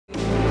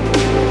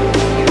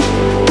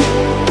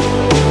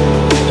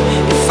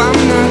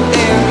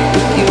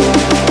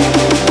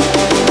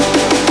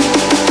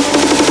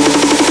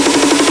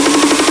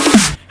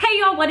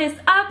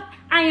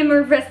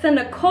Marissa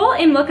Nicole,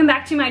 and welcome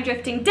back to my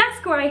drifting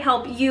desk where I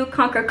help you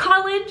conquer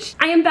college.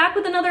 I am back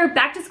with another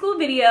back to school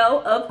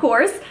video, of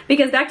course,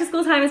 because back to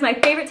school time is my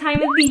favorite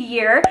time of the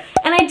year.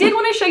 And I did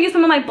want to show you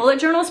some of my bullet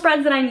journal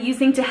spreads that I'm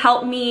using to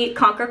help me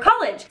conquer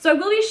college. So I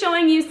will be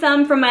showing you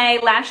some from my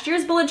last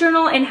year's bullet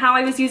journal and how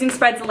I was using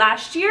spreads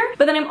last year.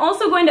 But then I'm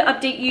also going to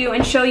update you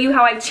and show you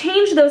how I've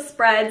changed those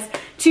spreads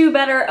to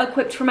better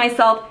equipped for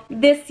myself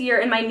this year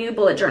in my new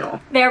bullet journal.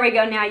 There we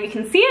go, now you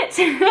can see it.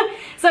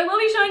 So I will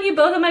be showing you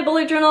both of my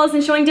bullet journals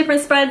and showing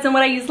different spreads and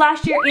what I used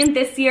last year and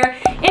this year,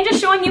 and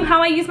just showing you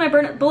how I use my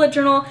bullet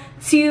journal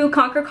to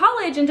conquer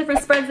college and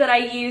different spreads that I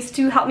use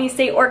to help me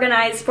stay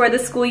organized for the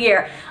school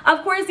year.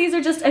 Of course, these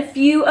are just a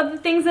few of the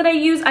things that I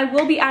use. I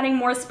will be adding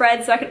more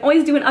spreads, so I can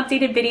always do an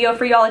updated video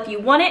for y'all if you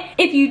want it.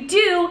 If you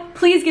do,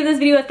 please give this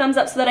video a thumbs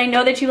up so that I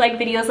know that you like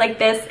videos like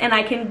this and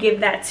I can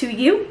give that to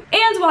you.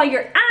 And while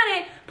you're at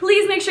it,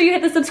 please make sure you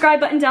hit the subscribe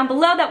button down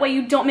below. That way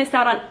you don't miss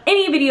out on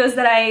any videos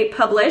that I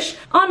publish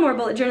on more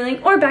bullet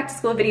journaling or back to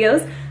school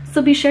videos.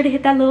 So be sure to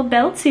hit that little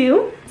bell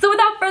too. So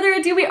without further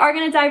ado, we are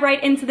gonna dive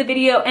right into the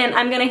video, and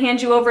I'm gonna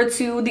hand you over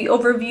to the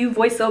overview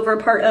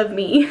voiceover part of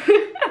me.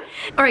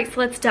 Alright, so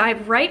let's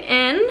dive right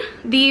in.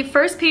 The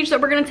first page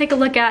that we're gonna take a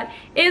look at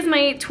is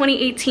my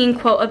 2018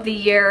 quote of the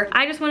year.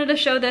 I just wanted to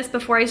show this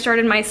before I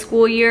started my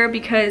school year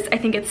because I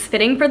think it's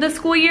fitting for the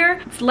school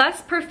year. It's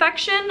less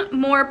perfection,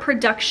 more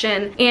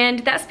production. And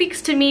that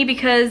speaks to me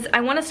because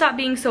I wanna stop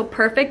being so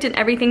perfect in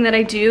everything that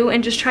I do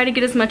and just try to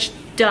get as much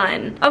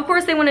done. Of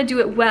course, I wanna do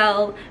it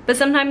well, but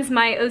sometimes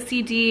my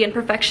OCD and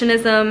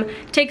perfectionism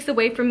takes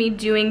away from me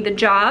doing the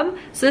job.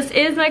 So this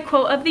is my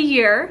quote of the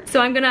year.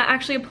 So I'm gonna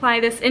actually apply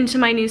this into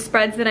my new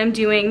spreads that I'm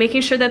doing,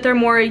 making sure that they're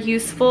more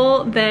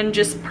useful than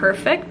just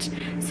perfect.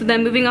 So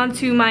then moving on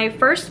to my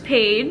first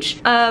page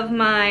of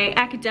my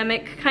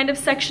academic kind of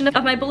section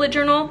of my bullet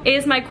journal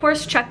is my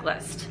course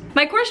checklist.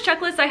 My course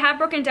checklist I have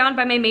broken down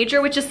by my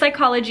major, which is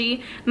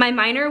psychology, my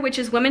minor, which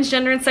is women's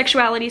gender and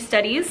sexuality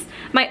studies,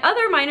 my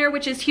other minor,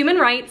 which is human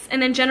rights,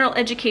 and then general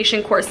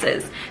education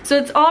courses. So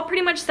it's all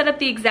pretty much set up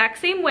the exact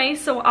same way,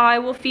 so I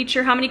will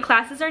feature how many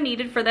classes are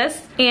needed for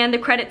this and the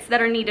credits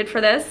that are needed for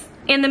this,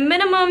 and the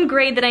minimum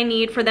grade that I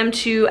need for them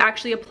to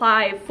actually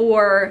apply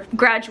for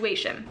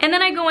graduation. And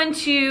then I go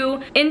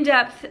into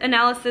in-depth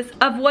analysis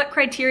of what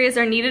criterias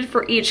are needed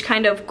for each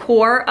kind of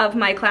core of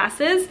my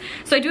classes.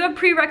 So I do have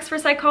prereqs for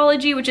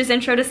psychology, which is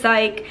intro to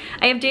psych.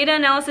 I have data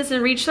analysis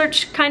and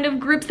research kind of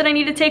groups that I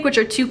need to take, which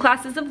are 2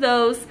 classes of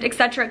those,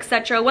 etc.,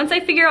 etc. Once I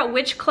figure out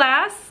which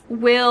class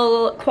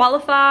will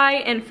qualify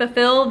and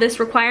fulfill this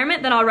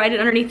requirement, then I'll write it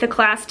underneath the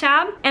class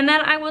tab, and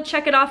then I will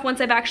check it off once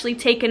I've actually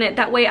taken it.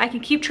 That way I can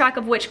keep track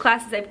of which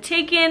classes I've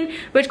taken,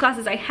 which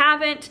classes I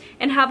haven't,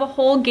 and have a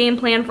whole game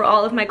plan for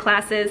all of my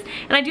classes.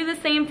 And I do the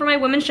same for my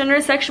women's gender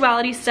and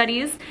sexuality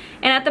studies.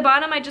 And at the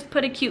bottom I just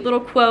put a cute little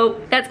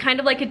quote that's kind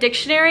of like a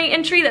dictionary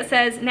entry that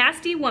says,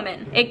 "Nasty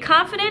woman, a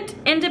confident,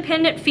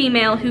 independent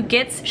female who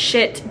gets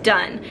shit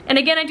done." And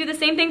again, I do the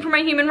same thing for my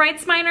human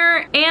rights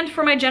minor and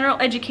for my general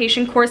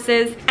education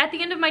courses. At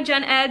the end of my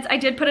gen eds, I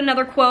did put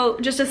another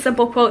quote, just a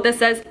simple quote that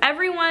says,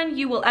 "Everyone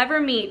you will ever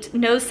meet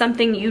knows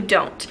something you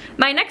don't."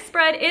 My next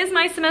spread is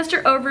my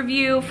semester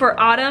overview for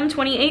autumn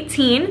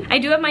 2018. I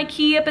do have my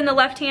key up in the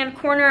left-hand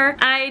corner.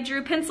 I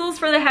drew pencils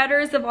for the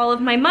headers of all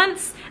of my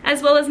months,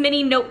 as well as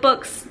mini notebooks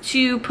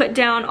to put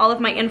down all of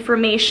my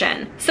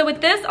information. So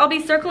with this, I'll be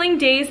circling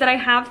days that I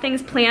have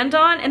things planned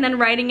on and then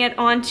writing it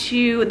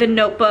onto the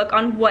notebook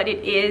on what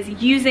it is,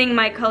 using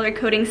my color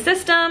coding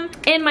system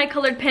and my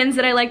colored pens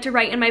that I like to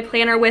write in my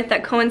planner with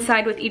that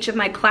coincide with each of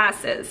my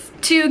classes.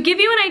 To give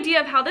you an idea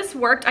of how this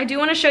worked, I do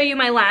want to show you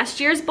my last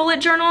year's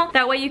bullet journal.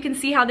 That way you can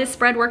see how this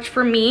spread worked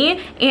for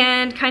me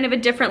and kind of a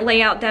different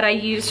layout that I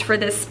used for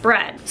this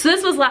spread. So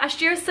this was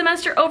last year's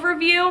semester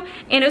overview,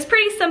 and it was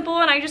pretty simple,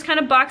 and I just kind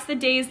of boxed the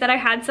days that I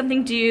had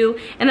something due,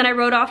 and then I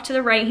wrote off to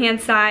the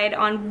right-hand side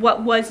on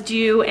what was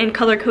due and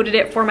color-coded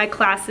it for my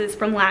classes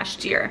from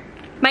last year.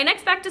 My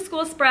next back to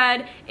school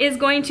spread is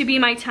going to be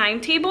my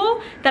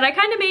timetable that I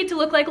kind of made to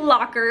look like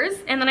lockers,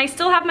 and then I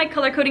still have my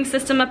color coding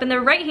system up in the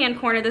right hand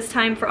corner this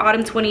time for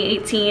autumn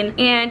 2018.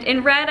 And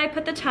in red I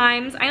put the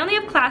times. I only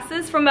have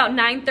classes from about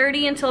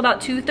 9:30 until about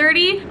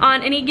 2:30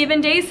 on any given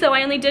day, so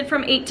I only did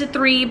from 8 to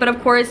 3, but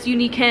of course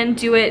you can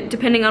do it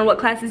depending on what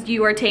classes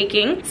you are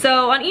taking.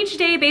 So on each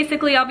day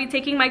basically I'll be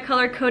taking my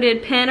color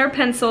coded pen or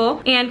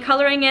pencil and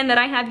coloring in that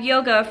I have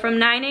yoga from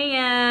 9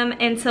 a.m.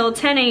 until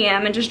 10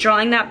 a.m. and just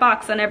drawing that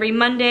box on every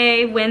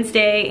Monday,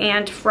 Wednesday,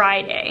 and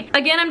Friday.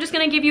 Again, I'm just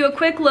gonna give you a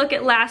quick look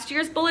at last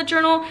year's bullet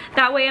journal.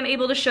 That way I'm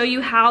able to show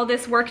you how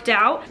this worked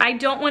out. I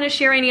don't wanna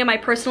share any of my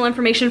personal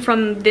information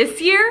from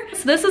this year.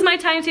 So this is my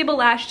timetable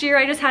last year.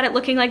 I just had it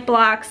looking like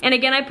blocks. And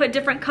again, I put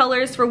different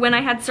colors for when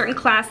I had certain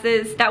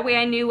classes. That way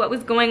I knew what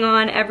was going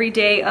on every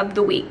day of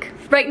the week.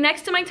 Right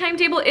next to my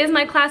timetable is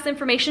my class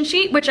information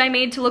sheet, which I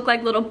made to look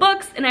like little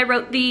books, and I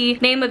wrote the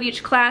name of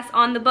each class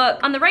on the book.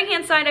 On the right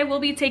hand side, I will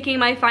be taking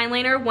my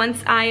fineliner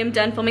once I am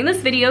done filming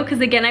this video, because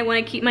because again, I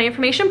want to keep my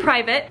information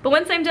private. But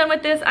once I'm done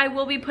with this, I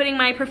will be putting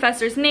my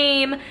professor's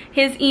name,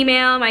 his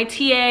email, my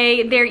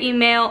TA, their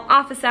email,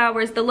 office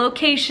hours, the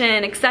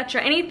location,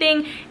 etc.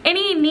 Anything,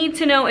 any need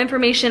to know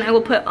information I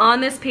will put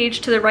on this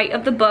page to the right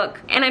of the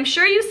book. And I'm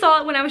sure you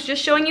saw it when I was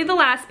just showing you the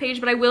last page,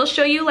 but I will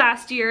show you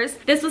last year's.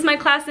 This was my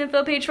class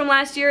info page from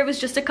last year. It was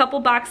just a couple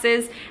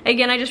boxes.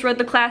 Again, I just wrote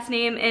the class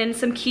name and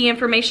some key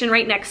information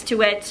right next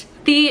to it.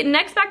 The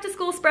next back to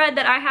school spread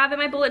that I have in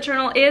my bullet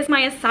journal is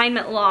my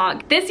assignment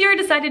log. This year I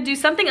decided to do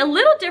something a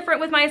little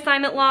different with my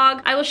assignment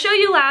log. I will show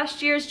you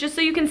last year's just so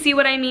you can see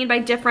what I mean by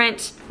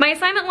different. My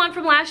assignment log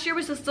from last year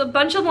was just a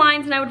bunch of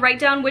lines and I would write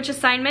down which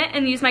assignment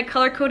and use my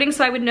color coding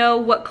so I would know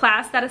what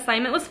class that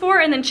assignment was for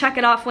and then check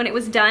it off when it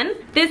was done.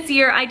 This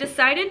year I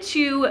decided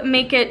to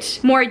make it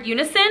more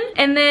unison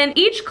and then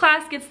each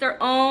class gets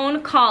their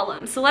own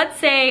column. So let's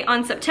say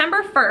on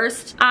September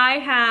 1st I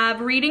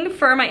have reading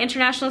for my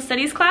international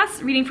studies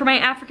class, reading for my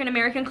African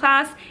American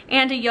class,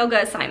 and a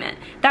yoga assignment.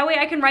 That way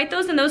I can write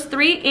those in those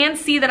three and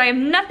see that I have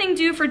nothing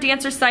due for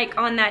dance or psych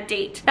on that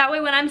date. That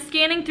way when I'm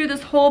scanning through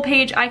this whole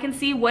page, I can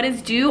see what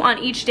is due on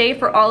each day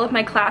for all of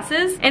my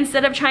classes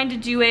instead of trying to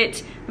do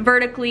it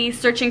vertically,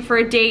 searching for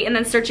a date and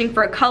then searching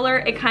for a color.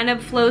 It kind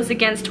of flows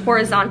against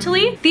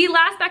horizontally. The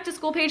last back to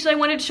school page that I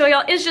wanted to show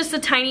y'all is just a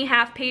tiny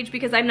half page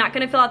because I'm not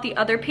going to fill out the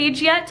other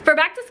page yet. For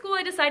back to school,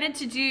 I decided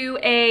to do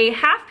a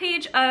half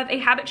page of a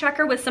habit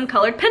tracker with some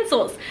colored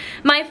pencils.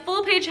 My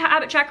full page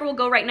habit tracker will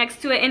go right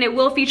next to it and it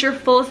will feature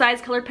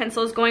full-size colored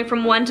pencils going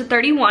from 1 to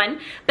 31.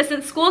 But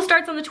since school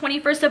starts on the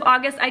 21st of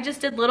August, I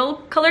just did little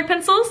colored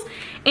pencils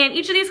and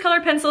each of these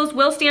colored pencils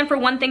will stand for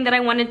one thing that I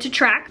wanted to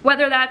track,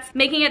 whether that's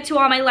making it to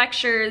all my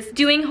lectures,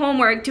 doing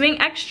homework, doing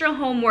extra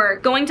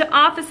homework, going to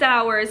office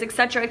hours,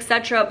 etc.,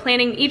 etc.,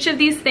 planning each of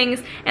these things,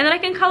 and then I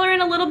can color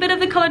in a little bit of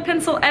the colored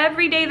pencil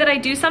every day that I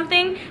do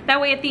something. That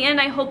way at the end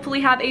I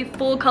hopefully have a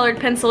full colored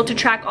pencil to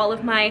track all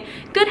of my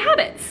good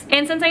habits.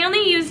 And since I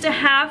only used a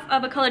half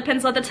of a colored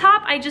pencil at the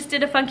top, I just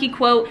did a funky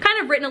quote,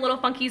 kind of written a little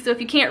funky, so if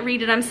you can't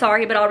read it, I'm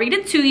sorry, but I'll read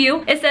it to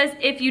you. It says,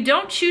 "If you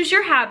don't choose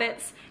your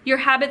habits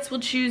will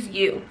choose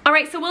you." All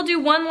right, so we'll do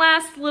one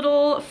last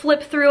little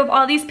flip through of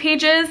all these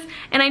pages,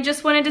 and I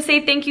just wanted to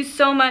say thank you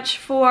so much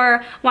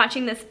for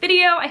watching this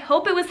video. I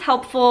hope it was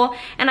helpful,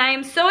 and I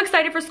am so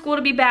excited for school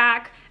to be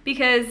back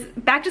because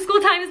back to school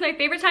time is my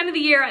favorite time of the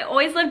year. I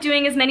always love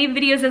doing as many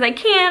videos as I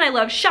can. I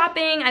love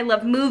shopping, I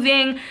love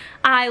moving,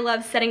 I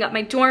love setting up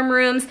my dorm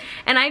rooms,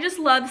 and I just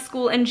love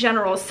school in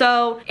general.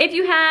 So if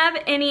you have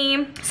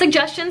any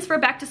suggestions for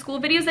back to school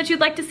videos that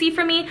you'd like to see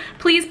from me,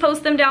 please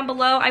post them down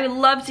below. I would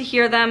love to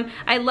hear them.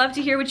 I love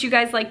to hear what you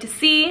guys like to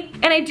see.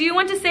 And I do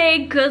want to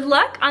say good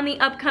luck on the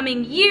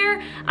upcoming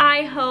year.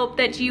 I hope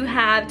that you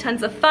have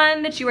tons of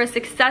fun, that you are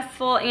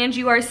successful, and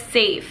you are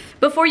safe.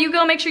 Before you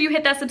go, make sure you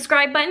hit that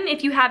subscribe button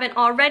if you haven't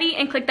already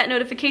and click that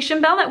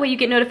notification bell. That way you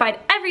get notified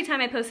every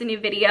time I post a new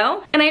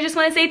video. And I just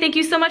want to say thank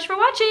you so much for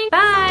watching.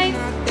 Bye!